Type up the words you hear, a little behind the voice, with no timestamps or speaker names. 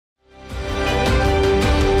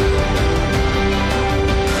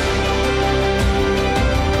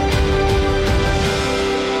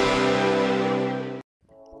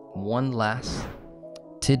last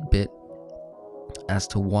tidbit as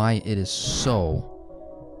to why it is so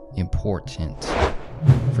important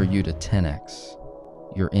for you to 10x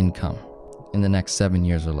your income in the next 7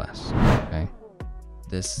 years or less. Okay,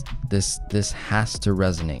 this has to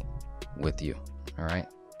resonate with you. All right,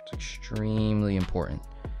 it's extremely important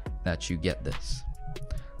that you get this.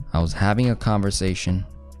 I was having a conversation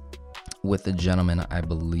with a gentleman, I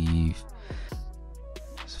believe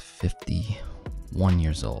was 51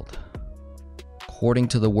 years old. According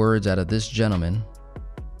to the words out of this gentleman,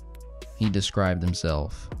 he described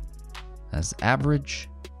himself as average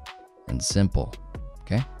and simple.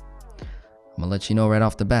 Okay, I'm gonna let you know right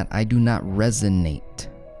off the bat, I do not resonate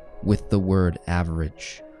with the word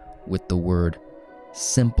average, with the word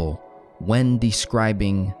simple when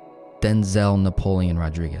describing Denzel Napoleon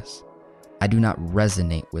Rodriguez. I do not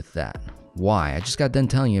resonate with that. Why? I just got done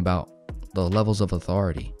telling you about the levels of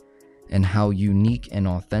authority and how unique and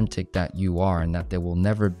authentic that you are, and that there will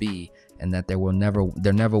never be, and that there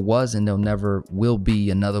never was, and there never will be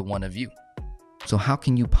another one of you. So how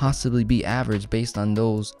can you possibly be average based on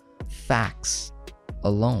those facts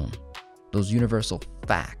alone? Those universal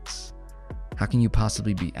facts. How can you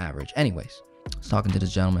possibly be average? Anyways, I was talking to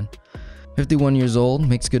this gentleman, 51 years old,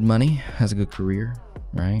 makes good money, has a good career,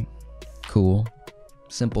 right? Cool,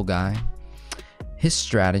 simple guy. His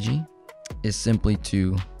strategy is simply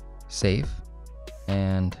to save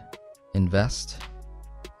and invest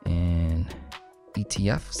in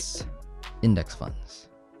ETFs, index funds.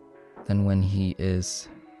 Then when he is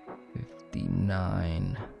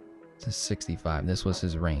 59 to 65, this was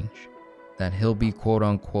his range, that he'll be quote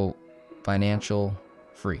unquote financial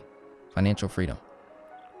freedom,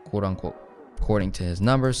 quote unquote, according to his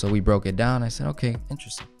numbers. So we broke it down. I said, okay,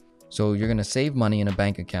 interesting. So you're going to save money in a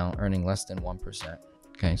bank account earning less than 1%.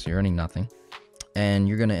 Okay, so you're earning nothing. And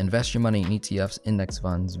you're going to invest your money in ETFs, index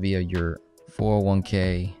funds via your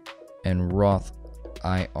 401k and Roth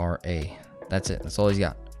IRA. That's it. That's all he's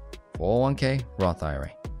got. 401k, Roth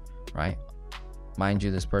IRA, right? Mind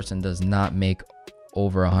you, this person does not make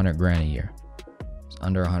over 100 grand a year. It's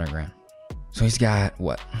under 100 grand. So he's got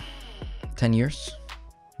what? 10 years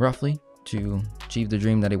roughly to achieve the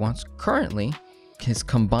dream that he wants. Currently, his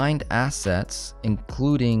combined assets,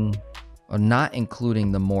 including or not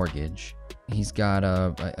including the mortgage, he's got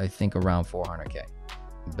I think around 400k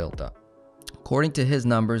built up. According to his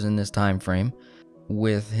numbers in this time frame,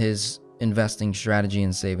 with his investing strategy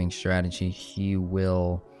and saving strategy, he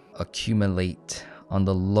will accumulate on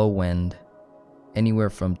the low end anywhere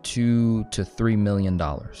from $2 to $3 million.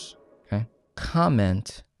 Okay,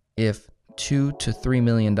 comment if $2 to $3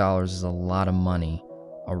 million is a lot of money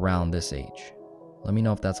around this age. Let me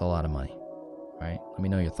know if that's a lot of money. All right, let me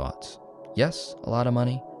know your thoughts. Yes, a lot of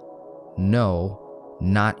money. No,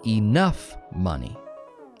 not enough money.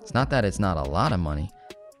 It's not that it's not a lot of money,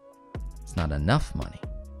 it's not enough money.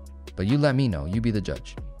 But you let me know, you be the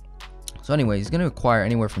judge. So anyway, he's going to acquire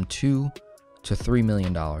anywhere from $2 to $3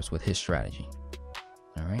 million with his strategy.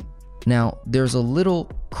 All right. Now, there's a little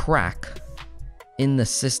crack in the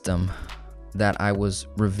system that I was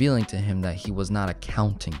revealing to him that he was not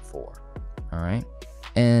accounting for. All right.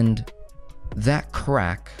 And that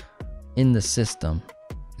crack in the system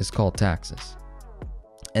is called taxes.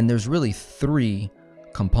 And there's really 3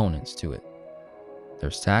 components to it.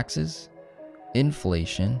 There's taxes,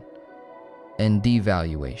 inflation, and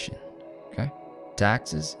devaluation. Okay?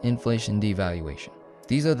 Taxes, inflation, devaluation.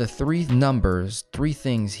 These are the 3 numbers, 3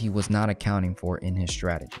 things he was not accounting for in his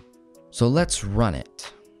strategy. So let's run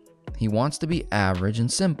it. He wants to be average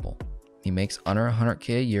and simple. He makes under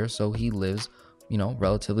 100k a year, so he lives,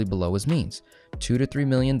 relatively below his means. $2 to $3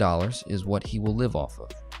 million is what he will live off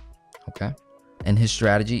of. Okay? And his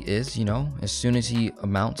strategy is, as soon as he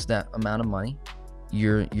amounts that amount of money,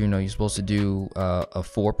 you're supposed to do a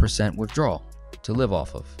 4% withdrawal to live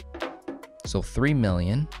off of. So 3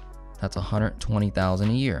 million, that's 120,000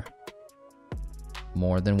 a year,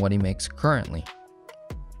 more than what he makes currently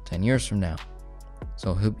 10 years from now.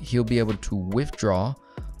 So he'll be able to withdraw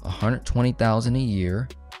 120,000 a year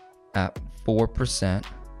at 4%,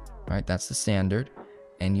 right? That's the standard,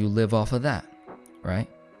 and you live off of that, right?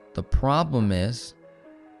 The problem is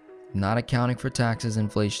not accounting for taxes,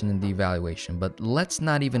 inflation, and devaluation. But let's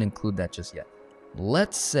not even include that just yet.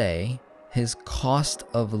 Let's say his cost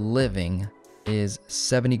of living is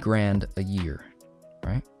 70 grand a year,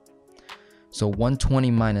 right? So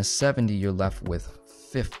 120 minus 70, you're left with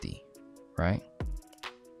 50, right?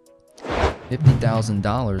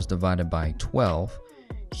 $50,000 divided by 12,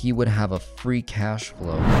 he would have a free cash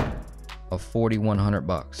flow of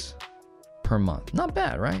 $4,100 per month. Not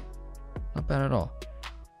bad, right? Not bad at all.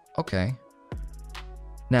 Okay.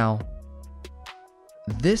 Now,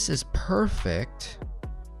 this is perfect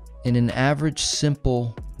in an average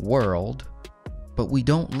simple world, but we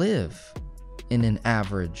don't live in an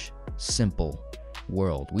average simple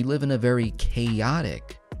world. We live in a very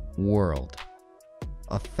chaotic world,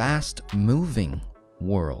 a fast moving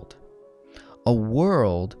world, a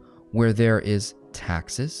world where there is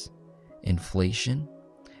taxes, inflation,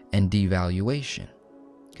 and devaluation.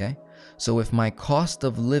 Okay? So if my cost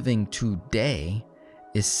of living today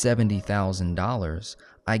is $70,000,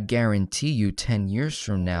 I guarantee you 10 years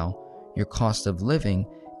from now, your cost of living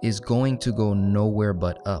is going to go nowhere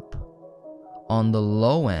but up. On the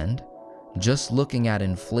low end, just looking at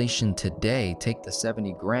inflation today, take the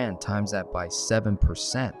 70 grand, times that by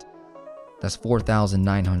 7%. That's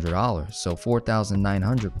 $4,900. So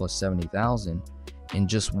 4,900 plus 70,000. In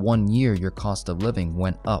just 1 year, your cost of living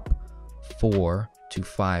went up $4,000 to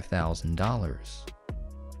 $5,000.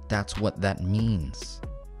 That's what that means.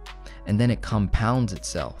 And then it compounds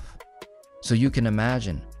itself. So you can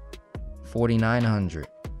imagine 4,900,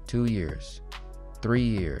 2 years, 3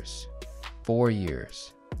 years, 4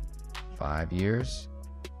 years, 5 years,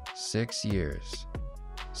 6 years,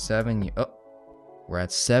 7 years. Oh, we're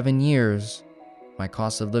at 7 years. My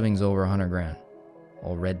cost of living is over 100 grand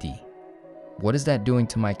already. What is that doing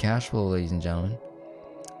to my cash flow, ladies and gentlemen?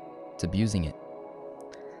 It's abusing it.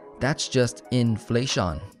 That's just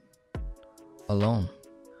inflation alone.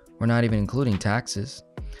 We're not even including taxes.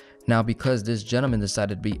 Now, because this gentleman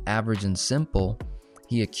decided to be average and simple,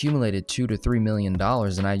 he accumulated $2 to $3 million,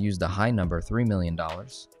 and I used a high number, $3 million.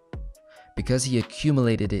 Because he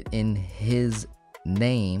accumulated it in his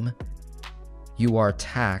name, you are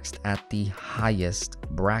taxed at the highest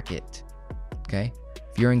bracket. Okay?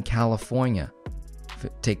 If you're in California,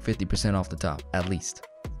 take 50% off the top, at least.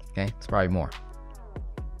 Okay? It's probably more.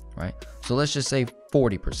 Right? So let's just say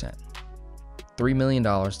 40%. $3 million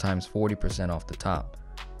times 40% off the top.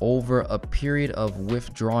 Over a period of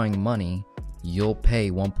withdrawing money, you'll pay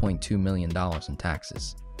 $1.2 million in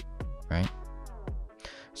taxes. Right?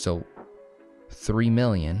 So 3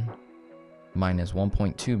 million minus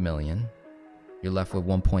 1.2 million, you're left with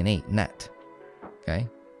 1.8 net. Okay?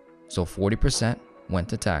 So 40% went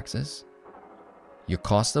to taxes. Your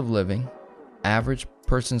cost of living, average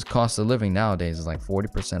person's cost of living nowadays is like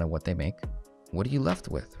 40% of what they make. What are you left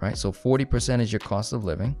with, right? So 40% is your cost of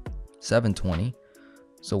living, 720.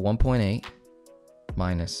 So 1.8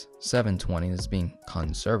 minus 720, this is being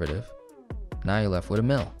conservative. Now you're left with $1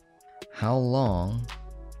 million. How long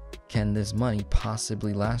can this money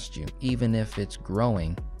possibly last you, even if it's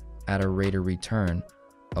growing at a rate of return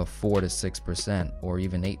of 4 to 6% or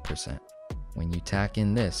even 8%? When you tack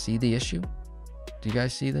in this, see the issue? Do you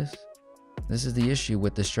guys see this? This is the issue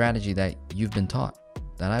with the strategy that you've been taught,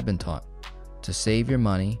 that I've been taught. To save your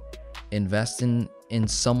money, invest in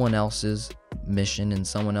someone else's mission, in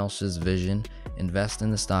someone else's vision, invest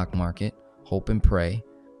in the stock market, hope and pray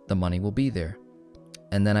the money will be there.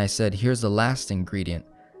 And then I said, here's the last ingredient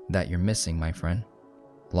that you're missing, my friend.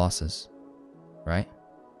 Losses, right?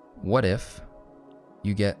 What if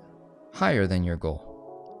you get higher than your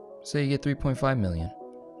goal? Say you get 3.5 million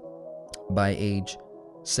by age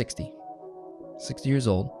 60 years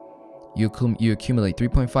old. You accumulate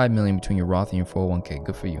 3.5 million between your Roth and your 401k.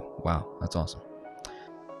 Good for you. Wow, that's awesome.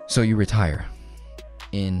 So you retire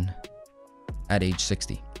at age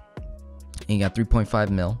 60. And you got 3.5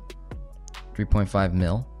 mil. 3.5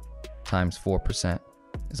 mil times 4%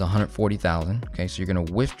 is 140,000. Okay, so you're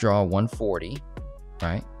gonna withdraw 140,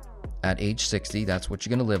 right? At age 60, that's what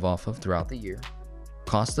you're gonna live off of throughout the year.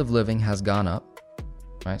 Cost of living has gone up,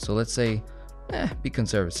 right? So let's say, be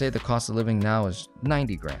conservative. Say the cost of living now is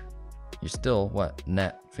 90 grand. You're still, what,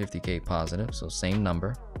 net 50K positive. So same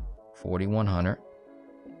number, 4,100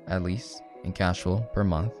 at least in cash flow per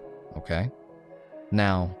month. Okay.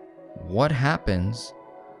 Now, what happens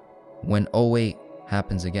when 08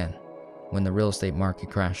 happens again? When the real estate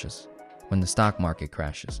market crashes? When the stock market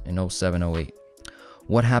crashes in 07, 08?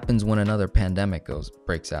 What happens when another pandemic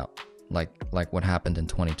breaks out? Like what happened in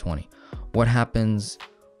 2020? What happens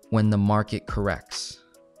when the market corrects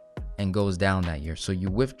and goes down that year? So you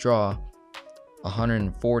withdraw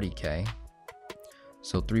 140K.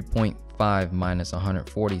 So 3.5 minus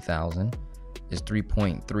 140,000 is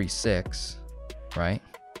 3.36, right?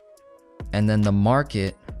 And then the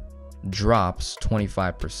market drops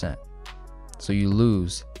 25%. So you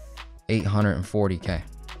lose 840K.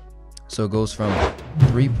 So it goes from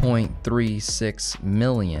 3.36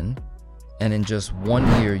 million, and in just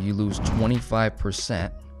 1 year you lose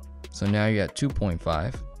 25%. So now you're at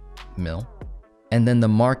 2.5 mil. And then the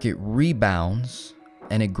market rebounds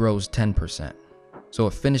and it grows 10%. So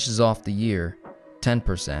it finishes off the year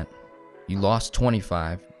 10%. You lost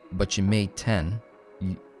 25, but you made 10.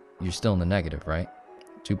 You're still in the negative, right?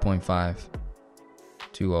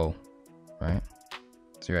 2.520, right?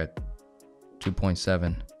 So you're at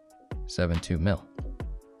 2.772 mil.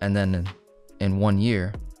 And then in 1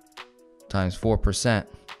 year, times 4%,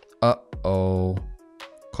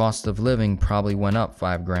 cost of living probably went up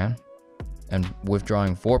 5 grand. And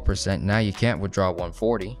withdrawing 4%, now you can't withdraw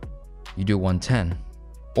 140, you do 110.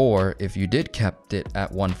 Or if you did kept it at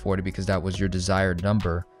 140 because that was your desired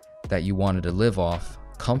number that you wanted to live off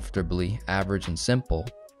comfortably, average and simple,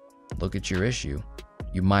 look at your issue.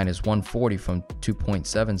 You minus 140 from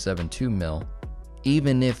 2.772 mil.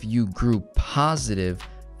 Even if you grew positive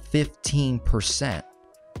 15%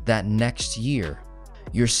 that next year,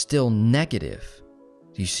 you're still negative.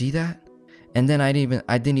 Do you see that? And then I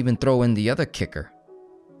didn't even throw in the other kicker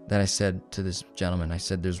that I said to this gentleman. I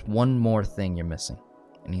said, there's one more thing you're missing.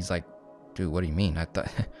 And he's like, dude, what do you mean? I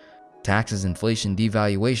thought taxes, inflation,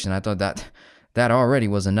 devaluation. I thought that already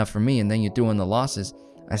was enough for me. And then you threw in the losses.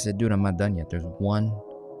 I said, dude, I'm not done yet. There's one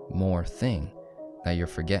more thing that you're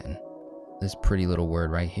forgetting. This pretty little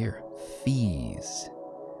word right here, fees.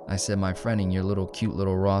 I said, my friend, in your little cute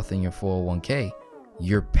little Roth in your 401k,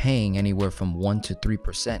 you're paying anywhere from 1 to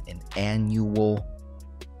 3% in annual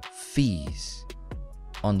fees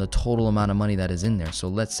on the total amount of money that is in there. So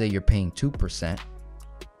let's say you're paying 2%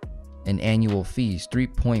 in annual fees,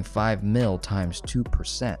 3.5 mil times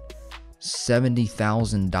 2%,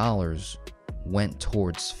 $70,000 went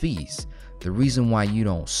towards fees. The reason why you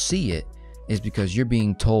don't see it is because you're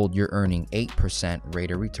being told you're earning 8% rate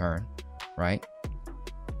of return, right?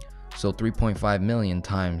 So 3.5 million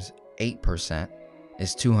times 8%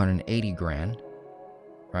 is 280 grand,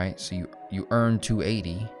 right? So you earn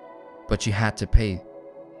 280, but you had to pay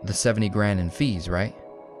the 70 grand in fees, right?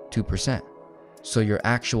 2%. So your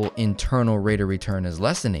actual internal rate of return is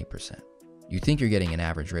less than 8%. You think you're getting an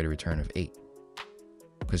average rate of return of 8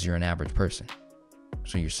 because you're an average person.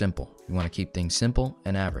 So you're simple. You want to keep things simple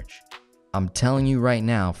and average. I'm telling you right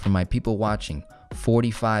now, for my people watching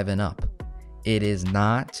 45 and up, it is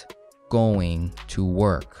not going to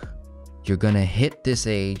work. You're going to hit this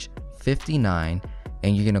age, 59,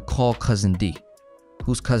 and you're going to call Cousin D.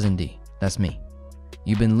 Who's Cousin D? That's me.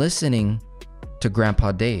 You've been listening to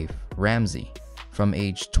Grandpa Dave Ramsey from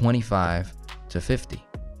age 25 to 50.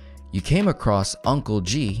 You came across Uncle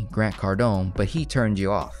G, Grant Cardone, but he turned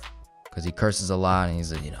you off because he curses a lot and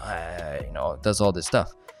he's, does all this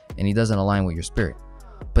stuff, and he doesn't align with your spirit.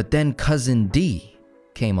 But then Cousin D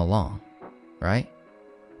came along, right?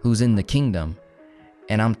 Who's in the kingdom,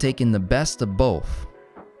 and I'm taking the best of both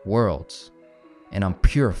worlds and I'm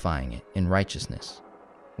purifying it in righteousness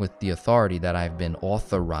with the authority that I've been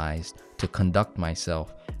authorized to conduct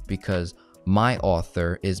myself, because my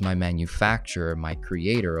author is my manufacturer, my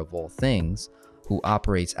creator of all things, who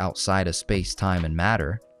operates outside of space, time, and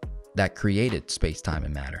matter, that created space, time,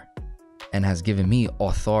 and matter, and has given me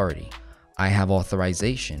authority. I have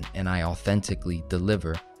authorization, and I authentically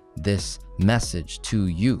deliver this message to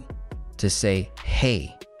you to say,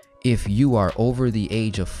 hey, if you are over the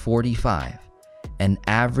age of 45 and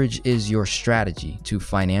average is your strategy to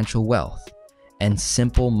financial wealth and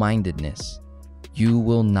simple-mindedness, you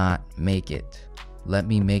will not make it. Let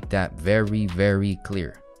me make that very, very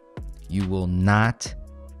clear. You will not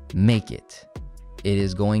make it. It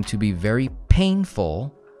is going to be very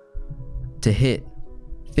painful to hit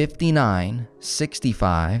 59,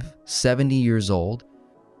 65, 70 years old.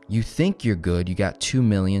 You think you're good. You got 2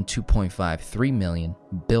 million, 2.5, 3 million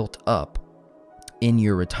built up in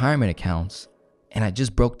your retirement accounts. And I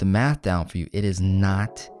just broke the math down for you. It is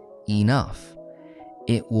not enough.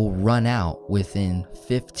 It will run out within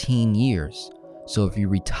 15 years. So if you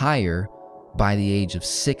retire by the age of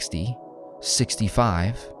 60,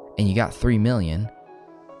 65, and you got 3 million,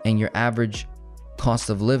 and your average cost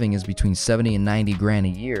of living is between 70 and 90 grand a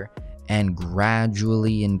year, and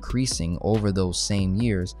gradually increasing over those same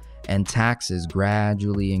years, and taxes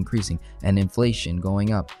gradually increasing, and inflation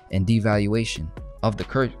going up, and devaluation of the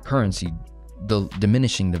currency,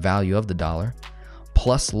 diminishing the value of the dollar,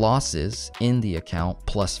 plus losses in the account,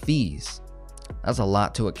 plus fees. That's a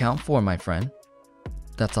lot to account for, my friend.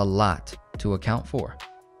 That's a lot to account for.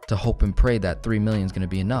 To hope and pray that 3 million is going to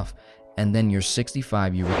be enough. And then you're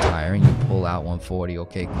 65, you retire, and you pull out 140,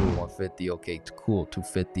 okay, cool, 150, okay, cool,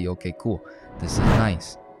 250, okay, cool. This is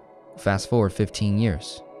nice. Fast forward 15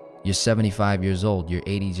 years. You're 75 years old, you're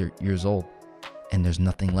 80 years old, and there's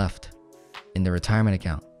nothing left in the retirement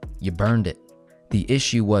account. You burned it. The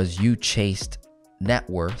issue was you chased net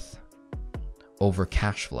worth over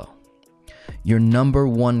cash flow. Your number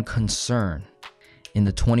one concern in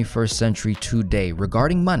the 21st century today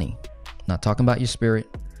regarding money, Not talking about your spirit,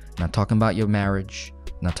 not talking about your marriage,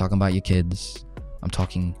 not talking about your kids. I'm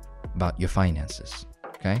talking about your finances,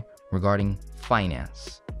 okay? Regarding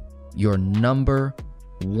finance, your number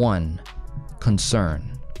one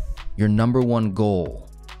concern, your number one goal,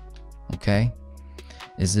 okay,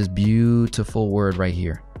 is this beautiful word right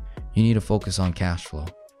here. You need to focus on cash flow.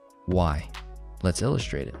 Why? Let's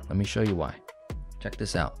illustrate it. Let me show you why. Check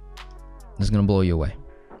this out. This is gonna blow you away.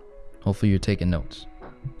 Hopefully you're taking notes.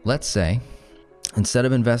 Let's say, instead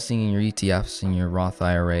of investing in your ETFs, in your Roth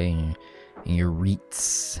IRA, in your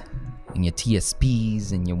REITs, in your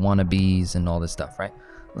TSPs, and your wannabes, and all this stuff, right?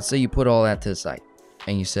 Let's say you put all that to the side,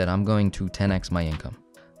 and you said, I'm going to 10x my income.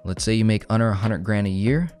 Let's say you make under 100 grand a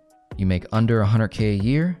year. You make under 100K a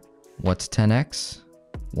year. What's 10x?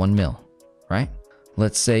 1 mil, right?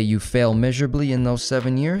 Let's say you fail miserably in those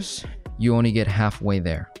 7 years. You only get halfway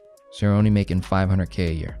there. So you're only making 500K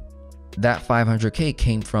a year. That 500K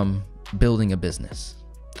came from building a business.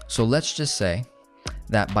 So let's just say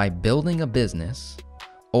that by building a business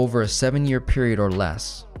over a 7-year period or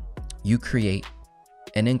less, you create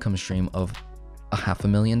an income stream of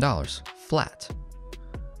 $500,000 flat.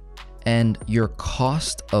 And your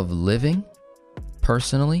cost of living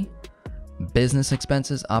personally, business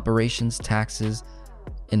expenses, operations, taxes,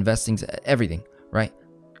 investing, everything, right?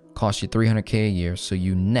 Cost you $300K a year. So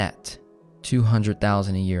you net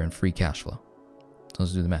 $200,000 a year in free cash flow. So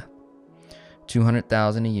let's do the math.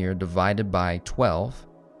 $200,000 a year divided by 12,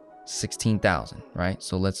 16,000, right?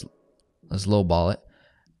 So let's lowball it,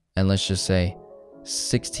 and let's just say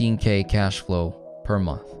 16K cash flow per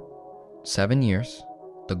month. 7 years.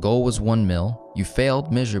 The goal was 1 mil. You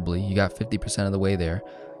failed miserably. You got 50% of the way there.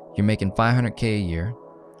 You're making 500K a year.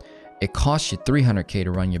 It costs you 300K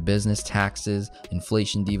to run your business, taxes,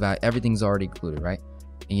 inflation, devalue, everything's already included, right?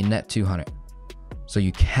 And you net 200. So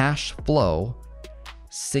you cash flow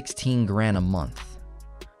 16 grand a month.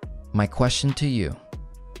 My question to you,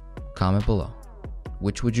 comment below,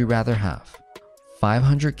 which would you rather have?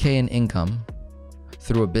 500K in income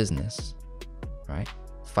through a business, right?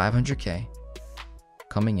 500K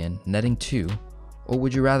coming in, netting 2, or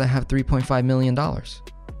would you rather have $3.5 million?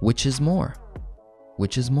 Which is more?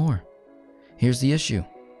 Which is more? Here's the issue.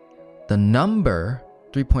 The number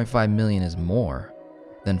 3.5 million is more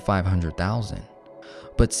than 500,000.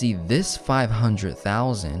 But see, this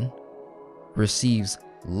 500,000 receives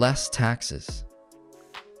less taxes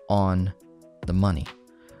on the money.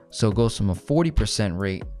 So it goes from a 40%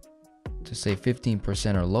 rate to say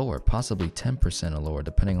 15% or lower, possibly 10% or lower,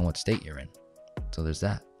 depending on what state you're in. So there's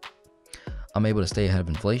that. I'm able to stay ahead of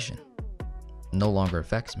inflation. No longer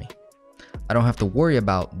affects me. I don't have to worry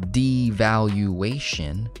about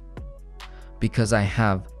devaluation because I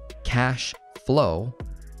have cash flow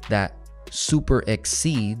that super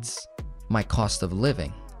exceeds my cost of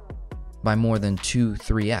living by more than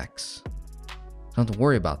 2-3x. I don't have to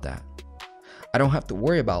worry about that. I don't have to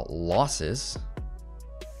worry about losses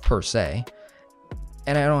per se,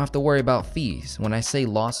 and I don't have to worry about fees. When I say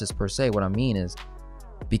losses per se, what I mean is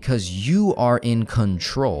because you are in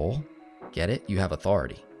control, get it? You have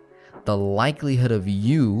authority. The likelihood of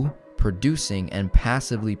you producing and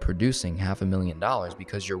passively producing $500,000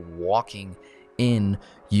 because you're walking in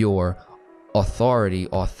your authority,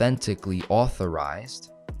 authentically authorized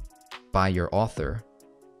by your author,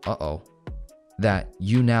 that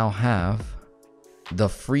you now have the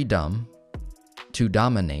freedom to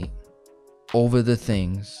dominate over the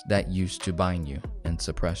things that used to bind you and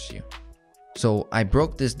suppress you. So I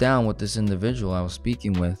broke this down with this individual I was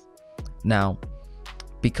speaking with. Now,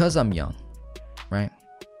 because I'm young, right?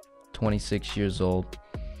 26 years old.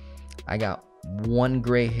 I got one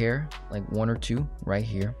gray hair, like 1 or 2 right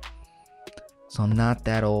here. So I'm not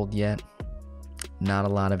that old yet. Not a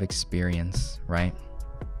lot of experience, right?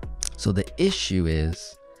 So the issue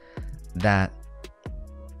is that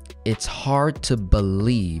it's hard to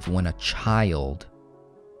believe when a child,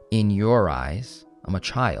 in your eyes, I'm a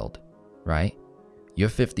child, right? You're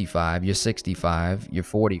 55, you're 65, you're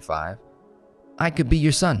 45. I could be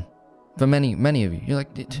your son. For many of you, you're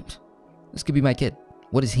like, this could be my kid.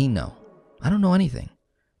 What does he know? I don't know anything,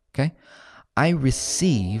 okay? I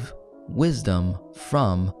receive wisdom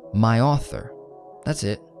from my author. That's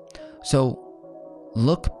it. So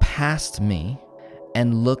look past me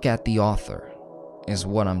and look at the author is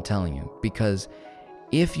what I'm telling you. Because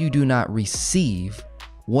if you do not receive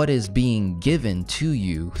what is being given to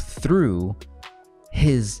you through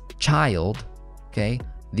his child, okay,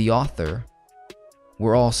 the author,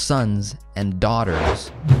 we're all sons and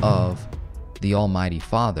daughters of the Almighty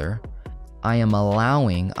Father. I am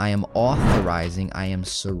allowing, I am authorizing, I am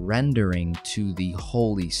surrendering to the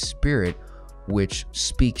Holy Spirit which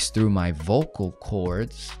speaks through my vocal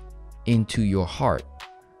cords into your heart,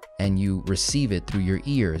 and you receive it through your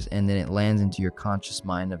ears, and then it lands into your conscious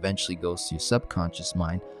mind, eventually goes to your subconscious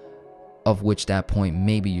mind, of which that point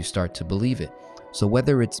maybe you start to believe it. So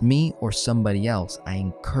whether it's me or somebody else, I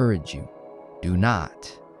encourage you, do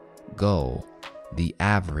not go the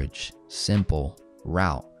average simple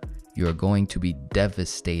route. You're going to be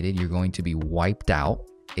devastated. You're going to be wiped out.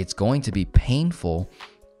 It's going to be painful,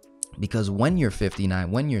 because when you're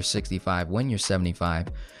 59, when you're 65, when you're 75,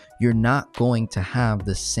 you're not going to have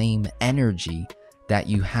the same energy that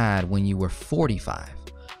you had when you were 45,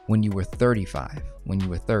 when you were 35, when you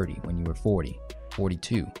were 30, when you were 40,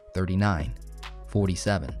 42, 39,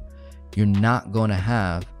 47. You're not going to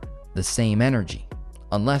have the same energy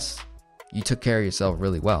unless you took care of yourself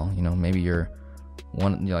really well. You know, maybe you're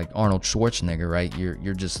like Arnold Schwarzenegger, right?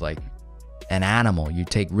 You're just like an animal. You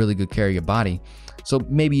take really good care of your body. So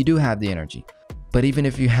maybe you do have the energy. But even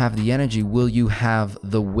if you have the energy, will you have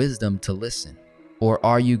the wisdom to listen? Or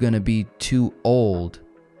are you going to be too old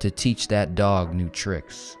to teach that dog new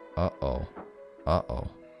tricks? Uh-oh. Uh-oh.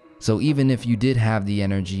 So even if you did have the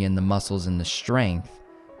energy and the muscles and the strength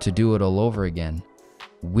to do it all over again,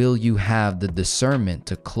 will you have the discernment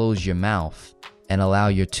to close your mouth and allow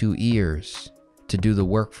your 2 ears to do the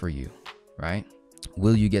work for you, right?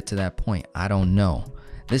 Will you get to that point? I don't know.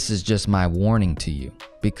 This is just my warning to you,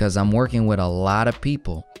 because I'm working with a lot of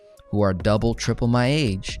people who are double, triple my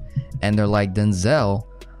age, and they're like, Denzel,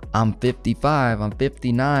 I'm 55, I'm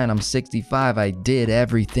 59, I'm 65, I did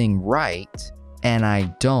everything right, and I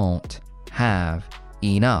don't have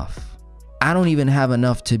enough. I don't even have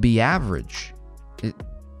enough to be average.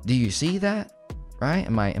 Do you see that? Right?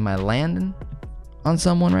 Am I landing on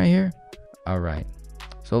someone right here? All right.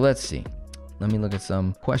 So let's see. Let me look at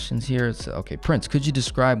some questions here. Okay, Prince, could you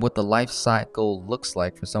describe what the life cycle looks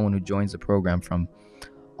like for someone who joins the program from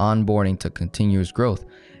onboarding to continuous growth?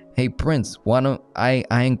 Hey, Prince, why don't I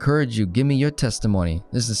encourage you, give me your testimony.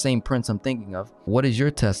 This is the same Prince I'm thinking of. What is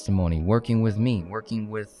your testimony working with me, working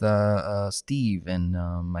with Steve and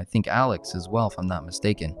I think Alex as well, if I'm not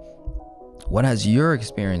mistaken? What has your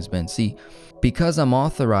experience been? See, because I'm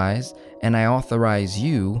authorized and I authorize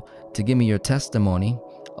you to give me your testimony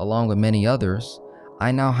along with many others,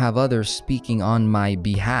 I now have others speaking on my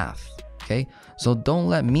behalf. Okay, so don't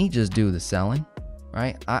let me just do the selling,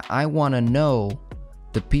 right? I want to know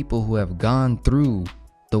the people who have gone through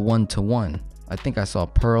the one-to-one. I think I saw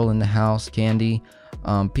Pearl in the house, Candy.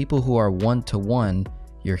 People who are one-to-one,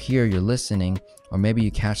 you're here, you're listening, or maybe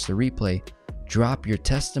you catch the replay. Drop your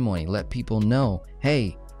testimony. Let people know,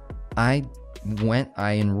 hey, I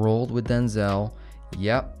enrolled with Denzel.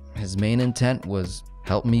 Yep, his main intent was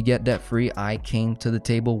help me get debt free. I came to the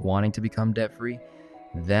table wanting to become debt free.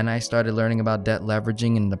 Then I started learning about debt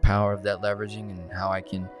leveraging and the power of debt leveraging and how I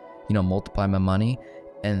can, multiply my money.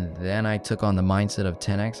 And then I took on the mindset of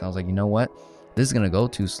 10x. I was like, you know what? This is going to go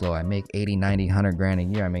too slow. I make 80, 90, 100 grand a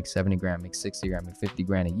year. I make 70 grand, I make 60 grand, I make 50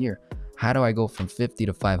 grand a year. How do I go from 50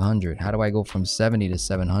 to 500? How do I go from 70 to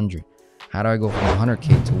 700? How do I go from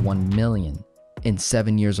 100K to 1 million in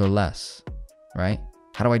 7 years or less, right?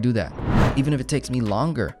 How do I do that? Even if it takes me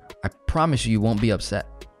longer, I promise you won't be upset,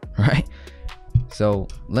 right? So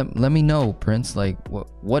let me know, Prince, like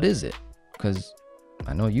what is it? Because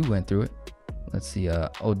I know you went through it. Let's see,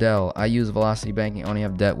 Odell, I use velocity banking, only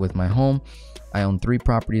have debt with my home. I own 3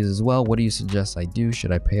 properties as well. What do you suggest I do?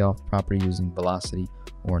 Should I pay off property using velocity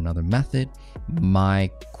or another method? My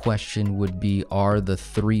question would be, are the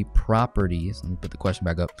 3 properties, let me put the question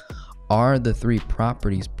back up. Are the 3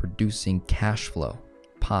 properties producing cash flow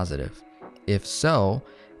positive? If so,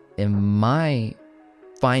 in my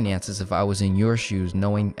finances, if I was in your shoes,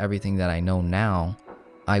 knowing everything that I know now,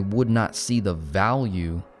 I would not see the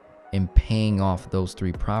value in paying off those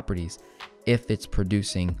 3 properties if it's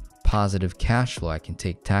producing positive cash flow. I can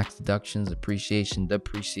take tax deductions, appreciation,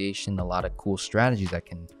 depreciation, a lot of cool strategies I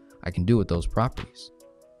can do with those properties.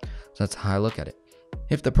 So that's how I look at it.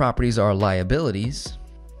 If the properties are liabilities,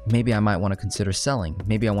 maybe I might want to consider selling.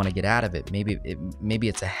 Maybe I want to get out of it. Maybe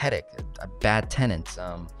it's a headache, a bad tenant,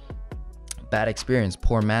 bad experience,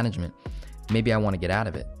 poor management. Maybe I want to get out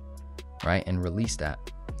of it, right, and release that.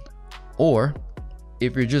 Or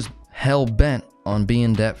if you're just hell bent on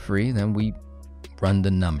being debt free, then we run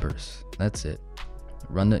the numbers. That's it.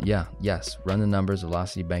 Run the numbers,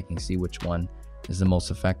 velocity banking, see which one is the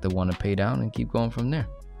most effective one to pay down, and keep going from there.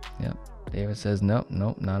 Yep. David says, nope,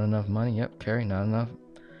 not enough money. Yep. Carrie, not enough.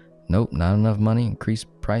 Nope, not enough money. Increased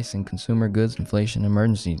price in consumer goods, inflation,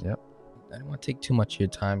 emergencies. Yep. I don't want to take too much of your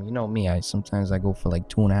time. You know me, sometimes I go for like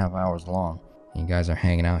 2.5 hours long. You guys are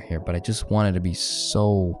hanging out here, but I just wanted to be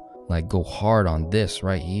so Like, go hard on this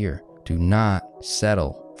right here. Do not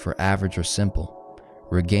settle for average or simple.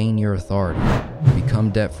 Regain your authority.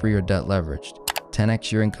 Become debt-free or debt leveraged.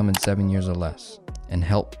 10x your income in 7 years or less. And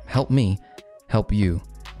help me help you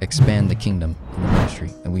expand the kingdom in the ministry.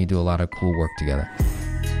 And we do a lot of cool work together.